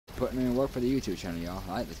putting in work for the YouTube channel, y'all.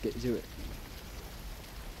 Alright, let's get to it.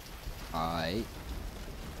 Alright.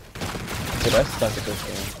 Dude, I suck at this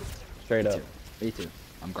game. Straight up. Me too.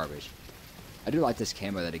 I'm garbage. I do like this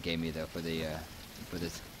camo that it gave me though for the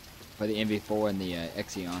MV4 and the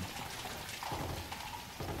Exion.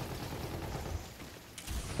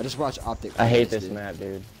 I just watched Optic. I hate this map,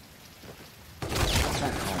 dude.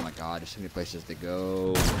 Oh my god, there's so many places to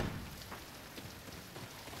go.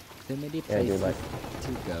 So many places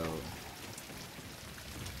to go.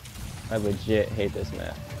 I legit hate this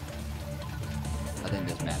map. I think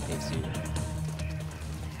this map hates you.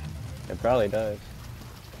 It probably does.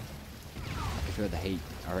 I can feel the hate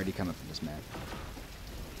already coming from this map.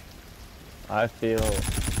 I feel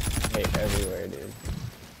hate everywhere, dude.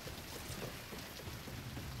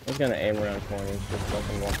 I was gonna aim around corners, just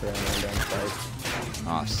fucking walk around and down sights.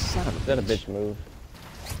 Aw, son of a bitch. Let a bitch move.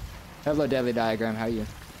 Hello, Deadly Diagram, how are you?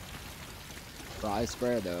 Fly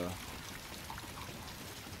spray though.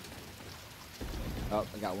 Oh,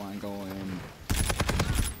 I got one going.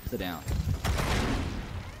 Sit down.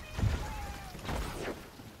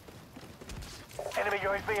 Enemy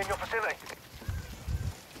UAV in your vicinity.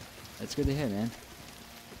 That's good to hear, man.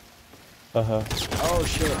 Uh-huh. Oh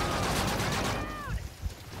shit.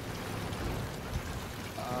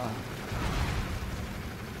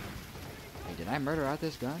 Hey, did I murder out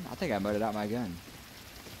this gun? I think I murdered out my gun.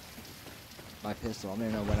 My pistol. I don't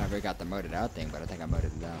even know when I ever got the murdered out thing, but I think I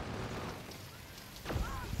murdered it out.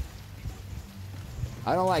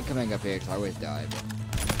 I don't like coming up here because I always die, but...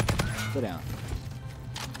 Sit down.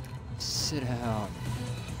 Sit down.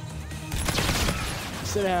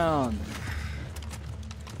 Sit down.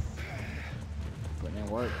 Putting in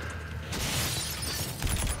work.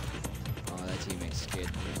 Oh, that teammate's scared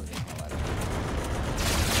the hell out of me.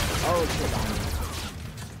 Oh shit, behind me.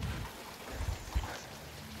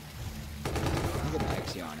 I'm getting an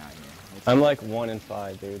Exion out here. I'm like 1 in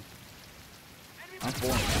 5, dude. I'm 4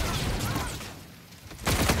 and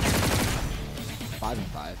 5 and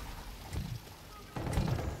 5.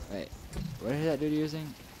 Wait, what is that dude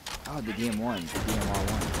using? Oh, the DM1, the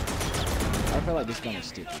DMR1. I feel like this gun is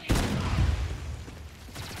stupid.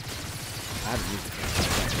 I haven't used it.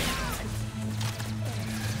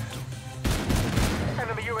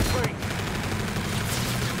 Enemy UAV.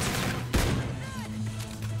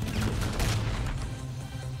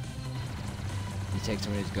 You take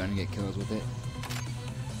somebody's gun and get kills with it.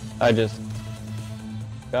 I just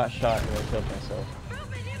got shot and I killed myself.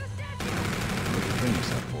 What are you killing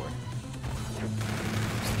yourself for?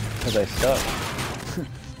 Because I suck.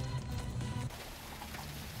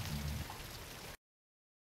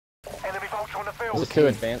 Enemy Vulture on the field. This is too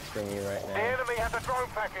advanced for me right The now. enemy has a drone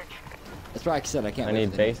package. That's why I said I can't. I wait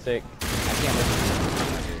need for basic. I can't wait for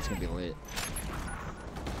the it's gonna be lit.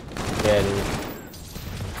 Yeah, dude.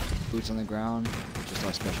 Boots on the ground, just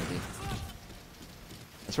our specialty.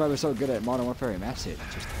 That's why we're so good at Modern Warfare and Maps Hit.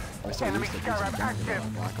 Just we're so Enemy used to boots on the ground Scarab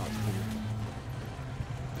on Black Ops 2.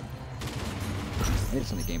 Maybe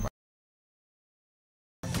it's in the game.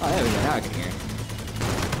 Oh, there we go. Now I can hear it.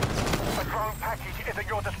 A drone package is at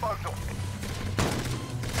your disposal.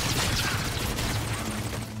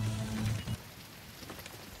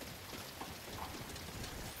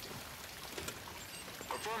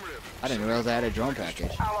 I didn't realize I had a drone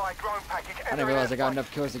package. Allied drone package. I didn't realize I got enough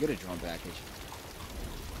kills to get a drone package.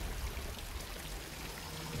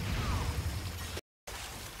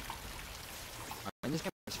 And this game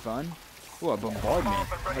was fun. Ooh, a bombardment.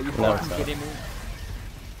 Are you No, fucking kidding me?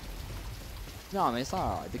 No, I mean, it's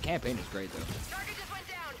not. The campaign is great, though.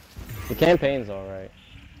 The campaign's alright.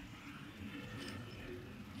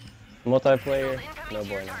 Multiplayer, no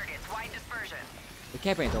bueno. The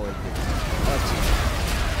campaign's always good.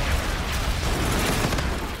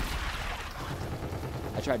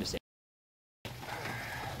 I tried to say.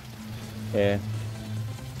 Yeah.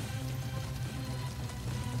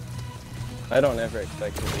 I don't ever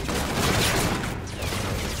expect to be good.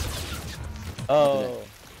 Oh.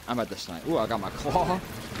 I'm at the snipe. Ooh, I got my claw.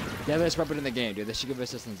 Yeah, let's rub it in the game, dude. They should give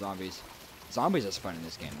assist in zombies. Zombies is fun in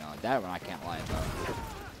this game, though. That one I can't lie about.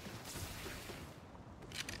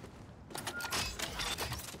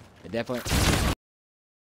 It definitely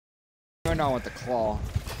turned on with the claw.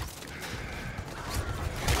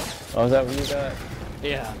 Oh, is that what you got?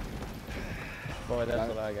 Yeah. Boy, that's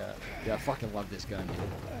what I got. Yeah, I fucking love this gun, dude.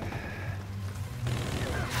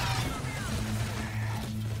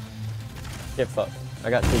 Get fucked. I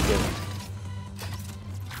got 2 kills.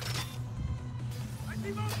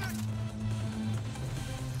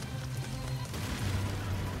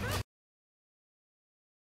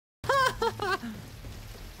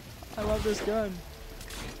 I love this gun.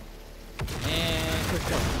 And quick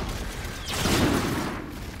kill.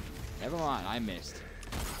 Never mind, I missed.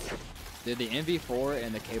 Dude, the MV4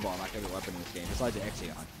 and the K-Ball are my favorite weapon in this game, besides the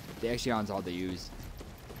Exion. The Exion's all they use.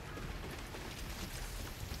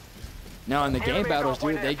 Now in the game battles,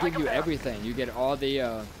 dude, they give you everything. You get all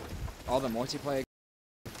the multiplayer.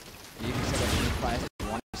 You can set up any class you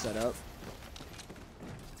want to set up.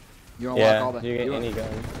 You unlock all the. You get any gun.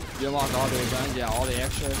 You unlock all the guns, yeah, all the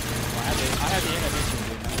extras. I have the animation,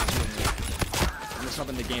 dude. I'm not shooting it. I'm just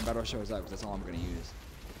hoping the game battle shows up, because that's all I'm gonna use.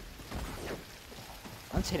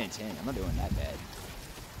 I'm 10 and 10. I'm not doing that bad.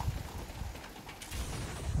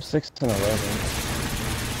 6 and 11.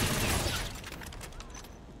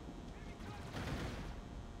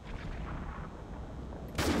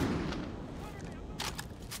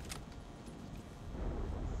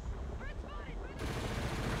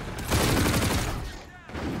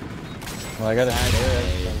 Well, I gotta share it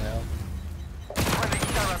somehow. Friendly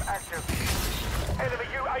Scarab active. Enemy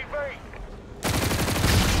UAV.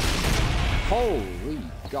 Holy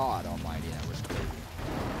God Almighty, that was crazy.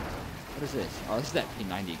 What is this? Oh, this is that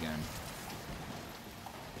P90 gun.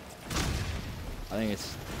 I think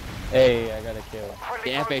it's Hey, I got a kill.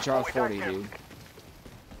 the FHR-40, dude.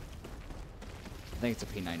 I think it's a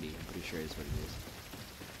P90. I'm pretty sure it's what it is.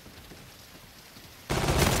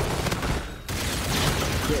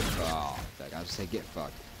 Get fucked. I was say get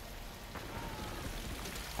fucked.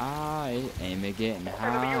 I aim at getting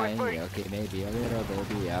high. Okay, maybe a little,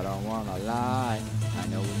 baby. I don't wanna lie. I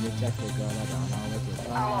know when you check the gun, I don't know what to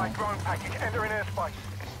Allied find. drone package entering airspace.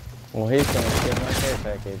 Well, he's gonna get my care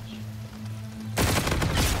package.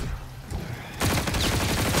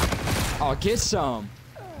 Oh, get some.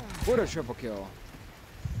 What a triple kill.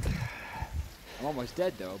 I'm almost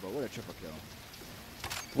dead though, but what a triple kill.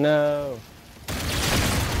 No.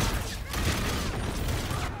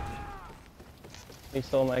 He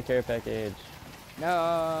stole my care package.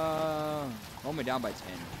 No. Hold me down by 10.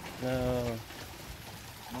 No.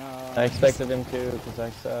 No. I expected him to, because I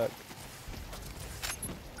suck.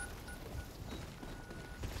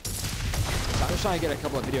 I'm just trying to get a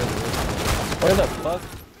couple of videos of this. Where the fuck?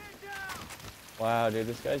 Wow, dude,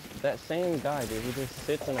 this guy's that same guy, dude. He just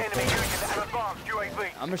sits in a Enemy corner. using an advanced UAV.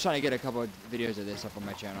 I'm just trying to get a couple of videos of this up on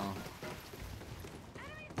my channel.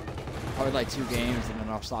 Probably like 2 games, and then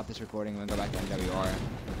I'll stop this recording and go back to MWR.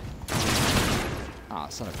 Ah,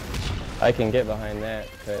 son of a bitch. I can get behind that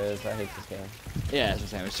because I hate this game. Yeah, that's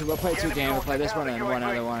what I'm saying. So we'll play 2 games. We'll play this one and one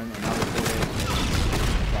other one, and I'll just do it. And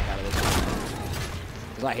then back out of this one.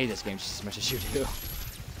 Because I hate this game just as much as you do.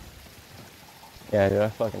 Yeah, dude, I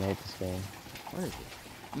fucking hate this game. Where is it?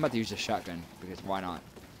 I'm about to use the shotgun because why not?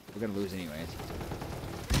 We're gonna lose anyways.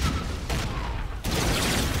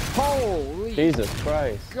 Holy Jesus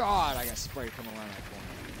Christ. God! I got sprayed from around that corner.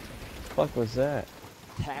 Fuck was that?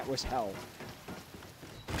 That was hell.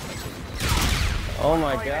 Oh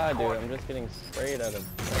my god, dude, I'm just getting sprayed out of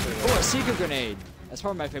everywhere. Oh, a secret grenade! That's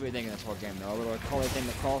probably my favorite thing in this whole game, though. A little color thing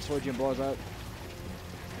that crawls towards you and blows up.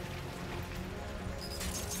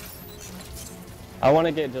 I want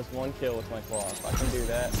to get just 1 kill with my claw. If I can do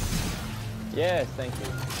that. Yes, thank you.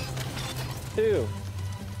 2.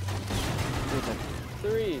 Dude,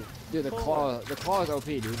 3. the 4. claw is OP,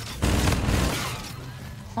 dude.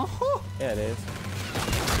 Yeah, it is.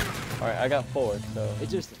 Alright, I got 4, so. It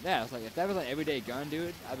just, yeah, it's like, if that was an everyday gun,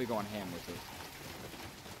 dude, I'd be going ham with it.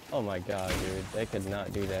 Oh my god, dude. They could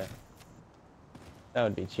not do that. That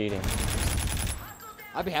would be cheating.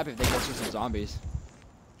 I'd be happy if they catch some zombies.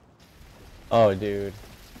 Oh, dude.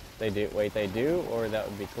 They do. Wait, they do? Or that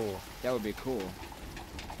would be cool? That would be cool.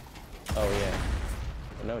 Oh, yeah.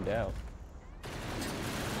 No doubt.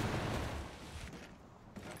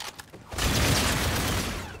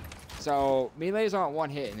 So, melees aren't one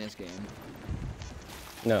hit in this game.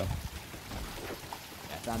 No. Yeah,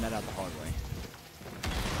 I found that out the hard way.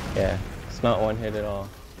 Yeah. It's not 1 hit at all.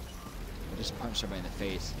 I just punched somebody in the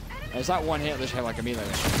face. And it's not 1 hit, let's have like a melee.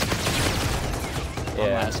 One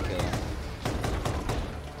Yeah. last kill.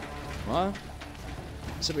 What?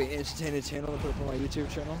 This will be an entertaining channel to put up on my YouTube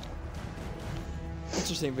channel.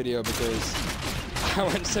 Interesting video because I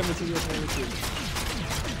went 17 years on YouTube.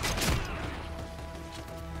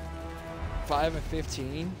 5 and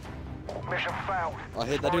 15. Mission failed. Oh,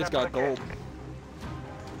 hey, that dude's got gold.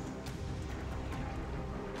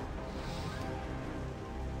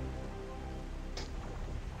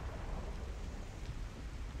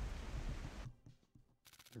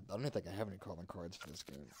 I don't think I have any calling cards for this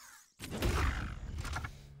game.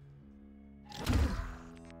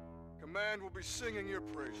 Command will be singing your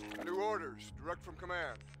praise. New orders, direct from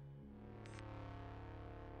command.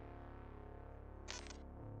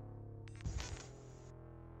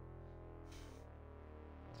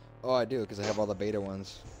 Oh, I do, because I have all the beta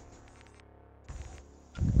ones.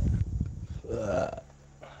 I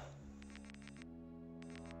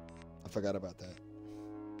forgot about that.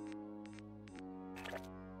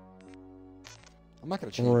 I'm not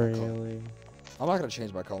gonna change my call. Really? I'm not gonna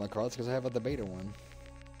change my calling cards because I have the beta one.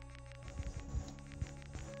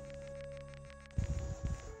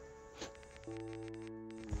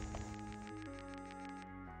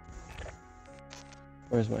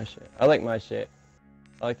 Where's my shit? I like my shit.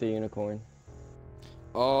 I like the unicorn.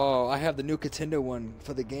 Oh, I have the new Nintendo one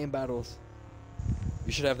for the game battles.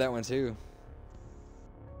 You should have that one too.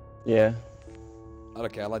 Yeah.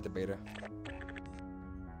 Okay, I like the beta.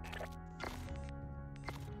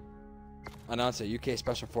 Announcer, UK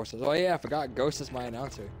Special Forces. Oh yeah, I forgot Ghost is my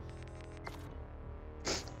announcer.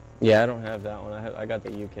 Yeah, I don't have that one. I got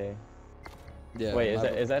the UK. Yeah. Wait,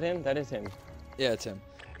 is that him? That is him. Yeah, it's him.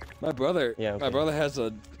 My brother. Yeah. Okay. My brother has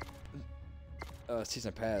a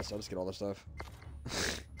season pass. I'll just get all the stuff.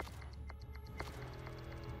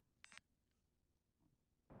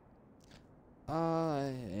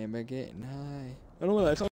 I am a getting high. I don't know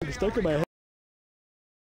that song is stuck in my head.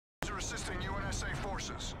 Are assisting UNSA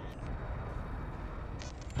forces.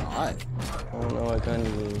 Alright. I don't know what gun to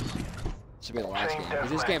use. Should be the last game. Because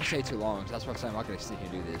this game stayed too long, so that's why I'm saying I'm not gonna sit here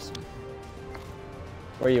and do this.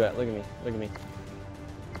 Where you at? Look at me. Look at me.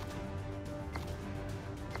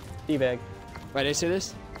 Teabag. Wait, did you see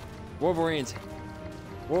this? Wolverines.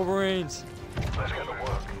 Wolverines.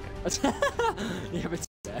 Let's get to work. Yeah, but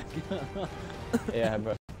Yeah,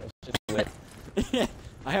 bro. It's just lit. yeah,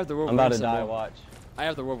 I have the Wolverine I'm about to symbol. die. Watch. I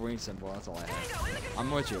have the Wolverine symbol. That's all I have. I'm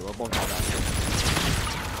with you. We're both gonna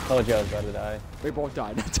die. Told you I was about to die. We both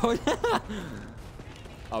died. I told you.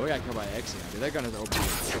 Oh, we got killed by Exion, dude. They're gonna OP.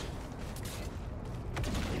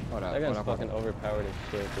 What up? That gun's what up, fucking what up? overpowered as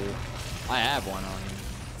shit, dude. I have one on me.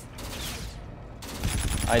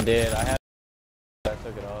 I did. I had. I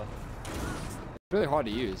took it off. It's really hard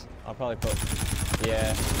to use. I'll probably put.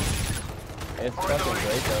 Yeah. It's fucking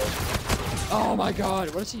great though. Oh my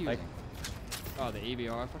god, what is he using? Like- Oh, the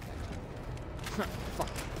EBR. Fuck that. Fuck.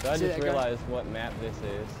 So I See just that guy? realized what map this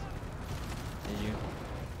is. Did you?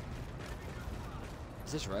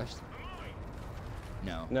 Is this Rust?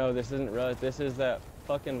 No. No, this isn't Rust. This is that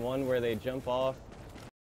fucking one where they jump off.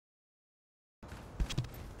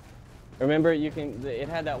 Remember, you can. It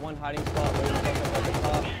had that one hiding spot where you jump up at the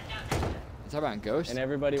top, It's about Ghost? and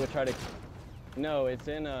everybody would try to. No, it's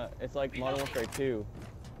in it's like Modern Warfare 2.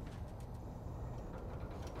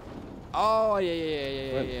 Oh,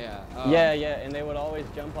 yeah. Yeah, and they would always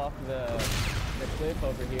jump off the cliff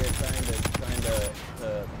over here, trying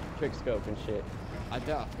to trick scope and shit. I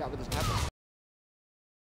forgot what this map was.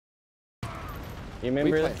 You We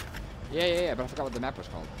remember? played. Yeah, but I forgot what the map was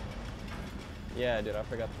called. Yeah, dude, I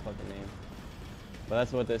forgot the fucking name. But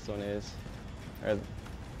that's what this one is. Or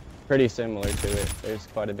pretty similar to it. There's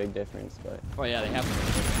quite a big difference, but Oh yeah, they have.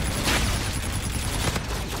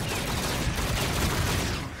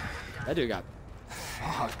 That dude got.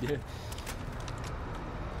 Fuck, dude.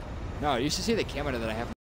 No, you should see the camo that I have.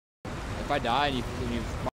 If I die and you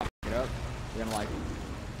pick it up, you're gonna like.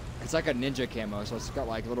 It's like a ninja camo, so it's got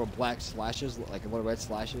like little black slashes, like little red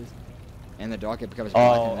slashes. And the dark it becomes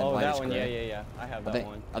black and then light that is one, gray. yeah. I have that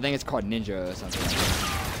one. I think it's called Ninja or something. Like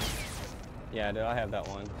that. Yeah, dude, I have that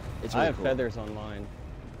one. It's I really have cool. feathers on mine.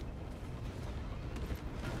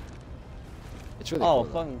 It's really Oh,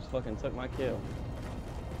 cool. fucking took my kill.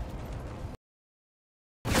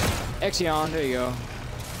 Exion, there you go.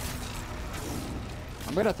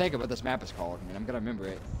 I'm gonna think of what this map is called, and I'm gonna remember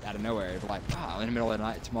it out of nowhere. It'll be like, wow, in the middle of the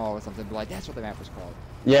night tomorrow or something. Be like, that's what the map was called.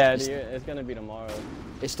 Yeah, It's- dude, it's gonna be tomorrow.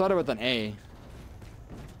 It started with an A.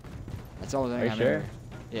 That's all the thing Are you I sure? remember.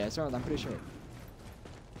 Yeah, it started. I'm pretty sure.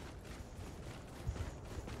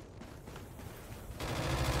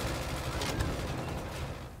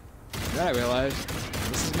 Then I realized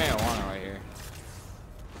this is marijuana right here.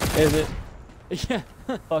 Is it? Yeah.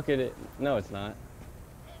 Fuck it. No, it's not.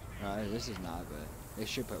 No, this is not, but they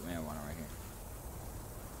should put marijuana right here.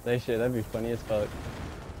 They should. That'd be funny as fuck.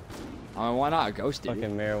 I mean, why not? Ghost did Fucking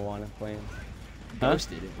it. marijuana plants. Ghost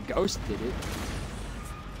did it. Ghost did it.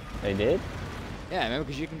 They did? Yeah, remember,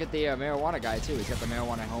 because you can get the marijuana guy too. He's got the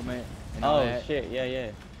marijuana helmet and all Oh that. shit,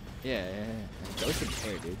 yeah. Yeah. Ghost didn't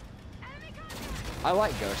care, dude. I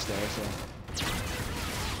like Ghost though, so.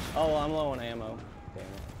 Oh, well, I'm low on ammo. Damn it.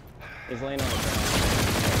 He's laying on the ground.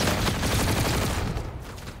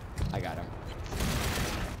 I got him.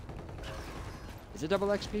 Is it double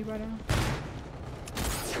XP right now?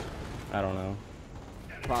 I don't know.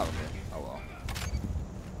 Probably. Oh well.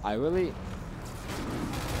 I really.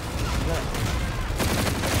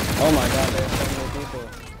 Oh my god, there's so many people.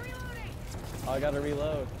 Oh, I gotta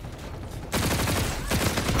reload.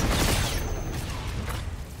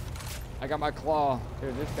 I got my claw.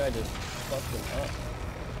 Dude, this guy just fucked him up.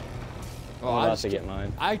 Oh, I'm I about just to get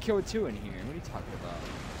mine. I killed 2 in here. What are you talking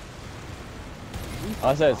about?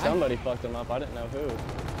 I said somebody fucked him up. I didn't know who.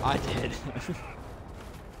 I did.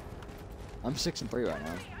 I'm 6 and 3 right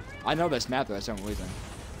now. I know this map though. That's the only reason.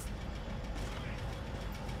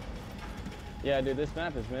 Yeah, dude, this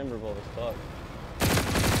map is memorable as fuck.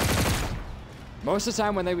 Most of the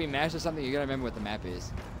time when they remaster something, you gotta remember what the map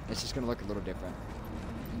is. It's just gonna look a little different.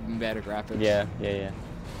 Better graphics. Yeah, yeah, yeah.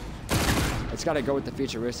 It's gotta go with the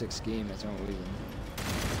futuristic scheme. That's the only reason.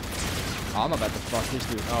 Oh, I'm about to fuck this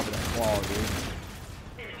dude up with that claw,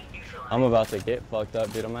 dude. I'm about to get fucked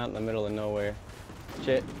up, dude. I'm out in the middle of nowhere.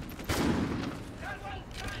 Shit.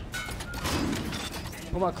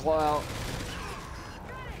 Pull my claw out.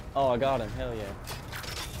 Oh, I got him. Hell yeah.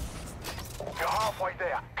 You're halfway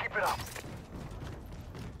there. Keep it up.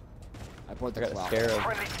 I pulled I the got claw. scared.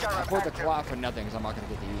 Friendly I Scarab pulled the active. claw for nothing because I'm not gonna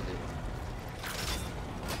get to use it.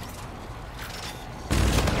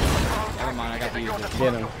 Never mind, I got to use it.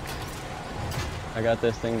 Get him. I got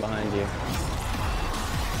this thing behind you.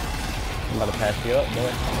 I'm about to pass you up,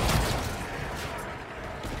 boy.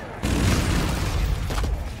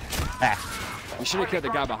 Ah. You should have killed the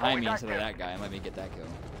guy behind me instead of that guy and let me get that kill.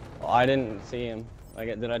 Oh, I didn't see him.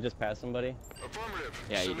 Did I just pass somebody? Affirmative.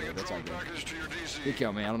 Yeah, you Sending did. a That's all drone good. package to your DC. He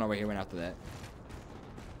killed me. I don't know where he went after that.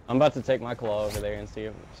 I'm about to take my claw over there and see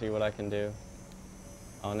what I can do.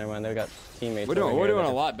 Oh, never mind. They've got teammates. We're over doing here a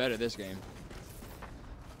that- lot better this game.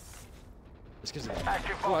 It's because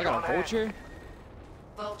Active oh, I got a vulture on vulture.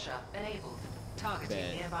 Vulture enabled. Targeting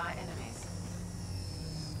Bad. nearby enemies.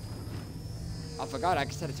 I forgot I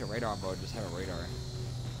can set it to radar mode. Just have a radar.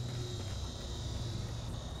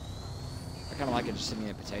 I kind of like it just sitting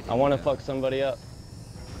in potato. I want to fuck somebody up.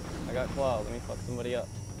 I got claw. Let me fuck somebody up.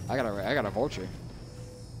 I got a vulture.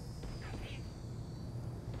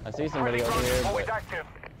 I see somebody Friendly over drone here, support is but active.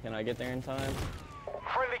 can I get there in time?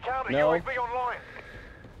 Friendly counter No. UAV online.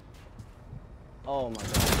 Oh my god,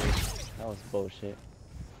 dude. That was bullshit.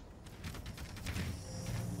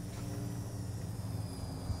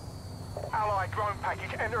 Allied drone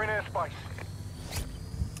package entering airspace.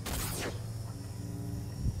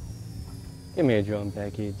 Give me a drone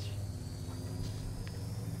package.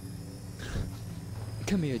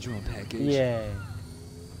 Come here, drone package. Yay.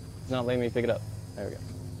 It's not letting me pick it up. There we go.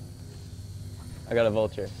 I got a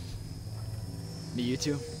vulture. Me, you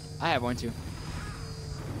too. I have one too.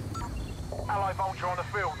 Allied vulture on the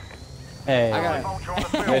field. Hey. I got Allied it. vulture on the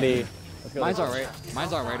field. Ready. Let's go. Mine's on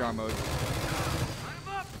Mine's on radar mode.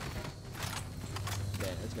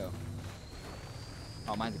 Dead. Let's go.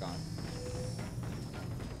 Oh, mine's gone.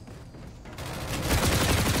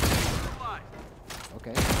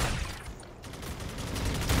 Okay.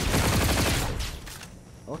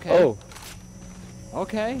 Okay. Oh.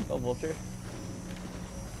 Okay. Oh, vulture.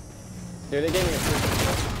 Dude, they gave me a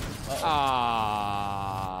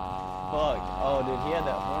Ah. fuck. Oh, dude, he had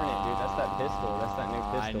that Hornet, dude. That's that pistol. That's that new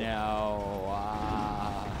I pistol. know.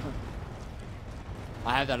 I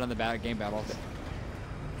have that on the game battles.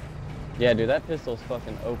 Yeah, dude, that pistol's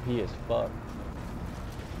fucking OP as fuck.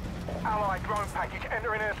 Allied drone package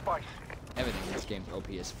entering airspace. Everything in this game's OP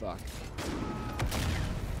as fuck.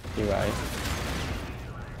 You right.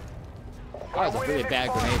 That was a really bad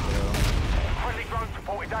grenade, though. Friendly drone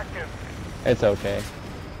support is active. It's okay.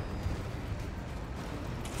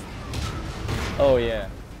 Oh, yeah.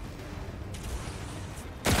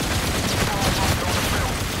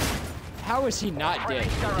 How is he not dead?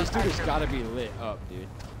 This dude has got to be lit up, dude.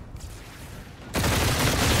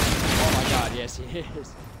 Oh my god, yes he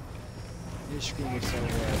is. His screen is so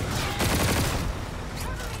red.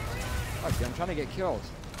 Fuck, dude, I'm trying to get kills.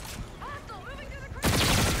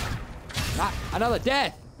 Not another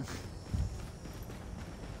death!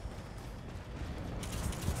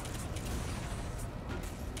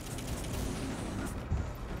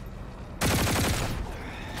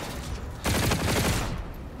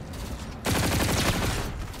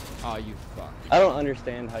 Oh, you fuck. I don't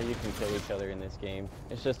understand how you can kill each other in this game.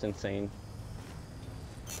 It's just insane.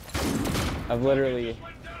 I've literally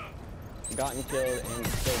gotten killed and killed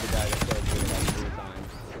the guy that killed me like 3 times.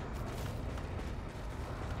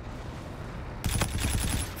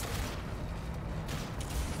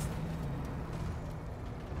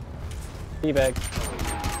 Teabag.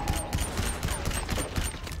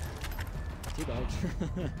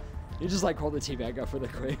 Teabag. You just like hold the teabag up really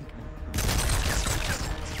quick.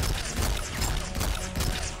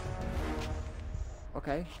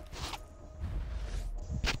 Okay.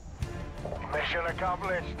 Mission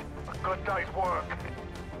accomplished. A good day's work.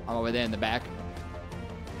 I'm over there in the back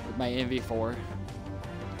with my MV4.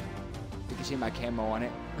 You can see my camo on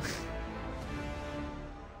it.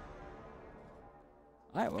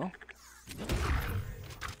 Alright, well.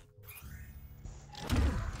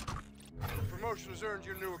 Promotion has earned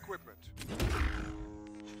you new equipment.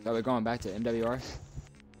 So we're going back to MWR?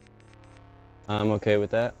 I'm okay with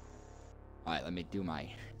that. Alright, let me do my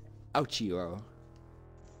ouchio.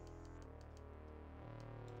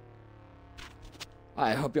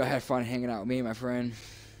 I hope y'all had fun hanging out with me and my friend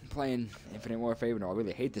playing Infinite Warfare. I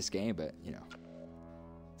really hate this game, but you know,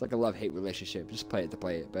 it's like a love-hate relationship. Just play it to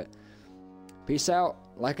play it. But peace out,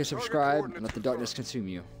 like and subscribe, and let the darkness consume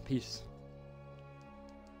you. Peace.